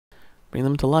Bring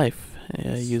them to life.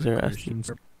 User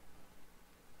SD.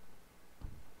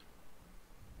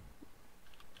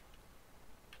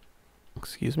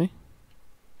 Excuse me?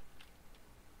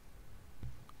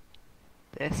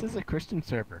 This is a Christian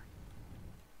server.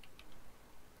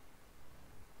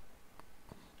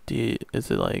 Is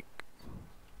it like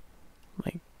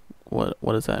what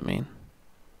does that mean?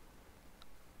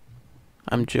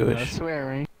 I'm Jewish. No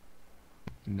swearing.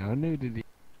 No nudity.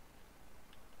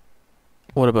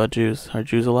 What about Jews? Are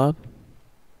Jews allowed?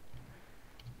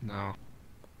 No.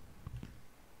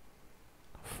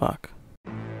 Fuck.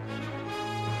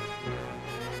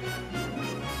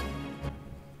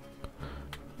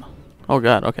 Oh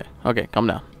god, okay. Okay, calm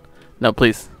down. No,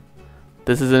 please.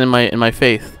 This isn't in my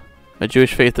faith. My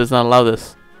Jewish faith does not allow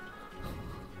this.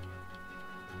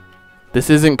 This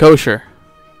isn't kosher.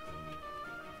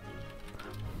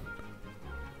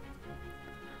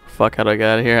 Fuck, how do I get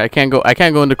out of here? I can't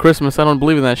go into Christmas. I don't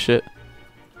believe in that shit.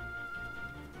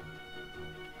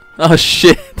 Oh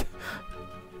shit.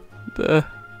 I'm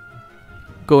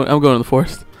going to the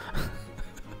forest.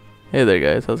 Hey there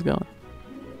guys, how's it going?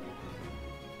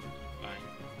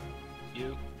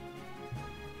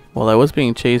 Well, I was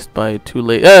being chased by two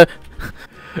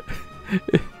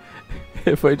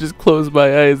If I just close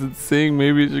my eyes and sing,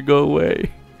 maybe it should go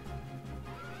away.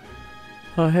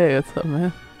 Oh, hey, what's up,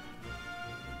 man?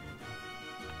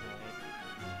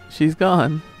 She's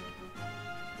gone.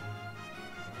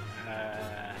 No.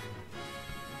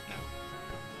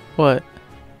 What?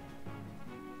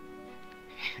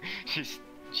 She's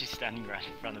standing right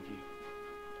in front of you.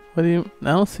 What do you... I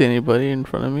don't see anybody in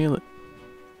front of me. What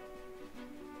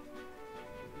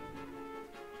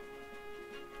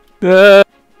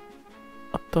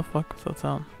the fuck was that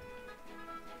sound?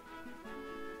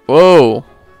 Whoa!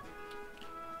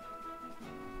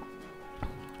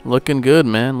 Looking good,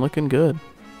 man. Looking good.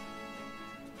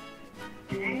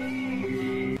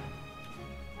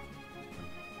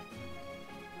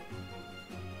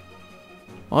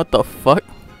 What the fuck?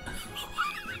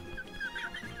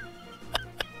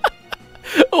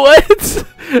 What?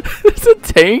 It's a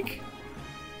tank?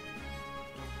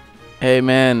 Hey,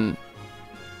 man.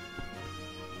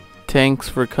 Thanks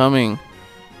for coming.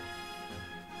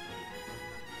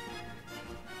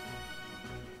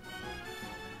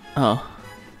 Oh.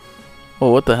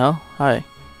 Oh, what the hell? Hi.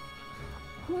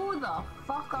 Who the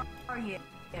fuck are you?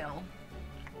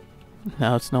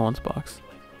 Now it's no one's box.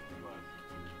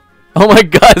 Oh my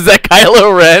god, is that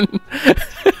Kylo Ren?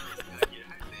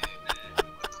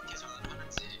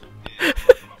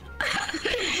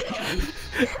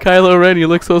 Kylo Ren, you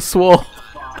look so swole.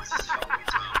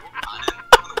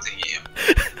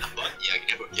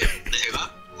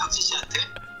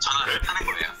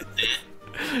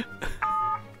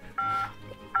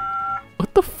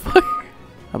 What the fuck?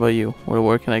 How about you?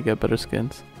 Where can I get better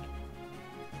skins?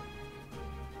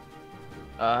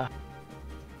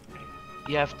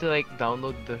 You have to like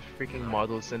download the freaking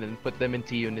models and then put them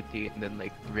into Unity and then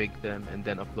like rig them and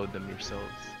then upload them yourselves.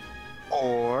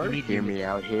 Or, You need hear me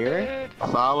out here,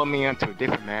 follow me onto a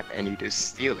different map and you just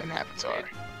steal an avatar.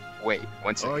 Wait,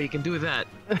 one second. Or you can do that.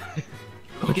 You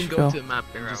Where'd can you go go? to a map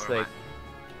and just like...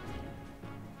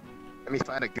 Let me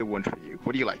find a good one for you.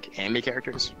 What do you like, anime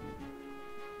characters?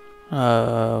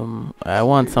 I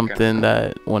want something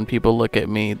that when people look at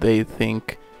me, they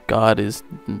think God is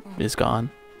gone.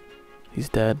 He's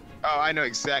dead. Oh, I know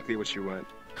exactly what you want.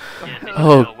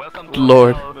 Oh, Welcome to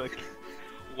Lord. Hell.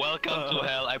 Welcome to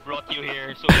hell. I brought you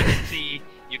here so you can see.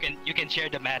 You can share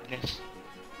the madness.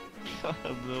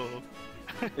 No.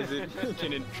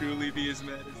 Can it truly be as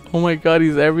mad as this? Oh my god,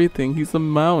 he's everything. He's a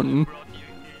mountain. Brought you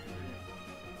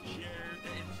here. Share the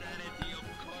insanity of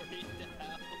Cory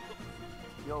now.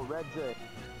 Yo, Red J,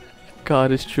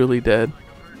 God is truly dead.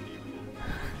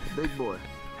 big boy.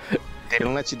 They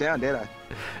don't let you down, did I?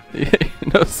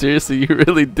 No, seriously, you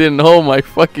really didn't. Oh my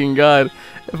fucking god.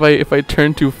 If I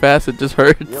turn too fast, it just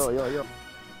hurts. Yo.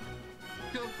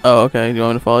 Oh, okay. Do you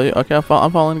want me to follow you? Okay, I'm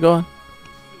following. Go on.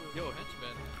 Yo,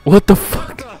 henchman. What the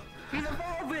fuck? He's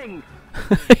evolving!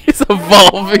 He's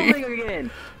evolving.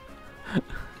 Again!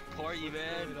 Cory,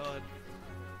 man.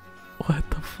 What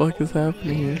the fuck is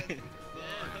happening here?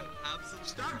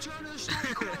 Stop trying to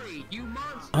shoot Cory, you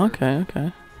monster!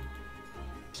 Okay.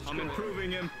 I'm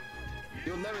improving him.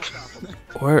 You'll never stop him.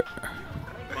 Where?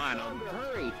 Fine, I'll...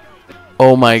 Hurry!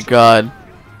 Oh my god.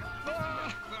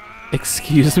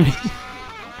 Excuse me.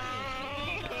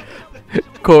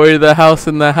 Cory, the house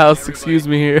in the house. Excuse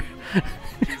me here.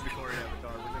 Choose the Cory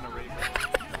avatar. We're gonna raid him.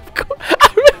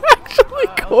 I'm actually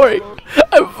Cory.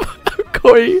 I'm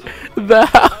Cory in the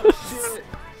house.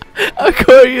 I'm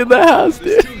Cory in the house,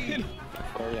 dude.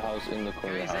 Cory house in the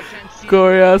Cory Guys, I house. can't see.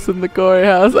 Cory house in the Cory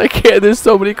house. I can't. There's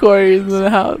so many Corys in the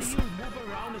house.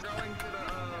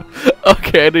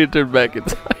 Okay, I need to turn back in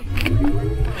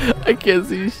time. I can't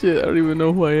see shit. I don't even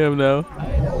know who I am now.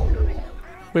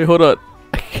 Wait, hold on.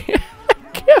 I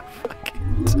can't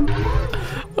fucking.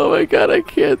 Oh my god, I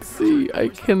can't see. I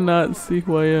cannot see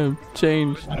who I am.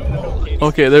 Change.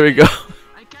 Okay, there we go.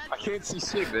 I can't see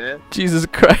shit, man. Jesus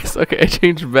Christ. Okay, I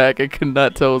changed back. I could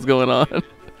not tell what's going on.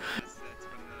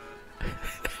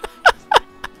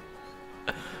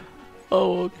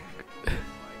 Oh, okay.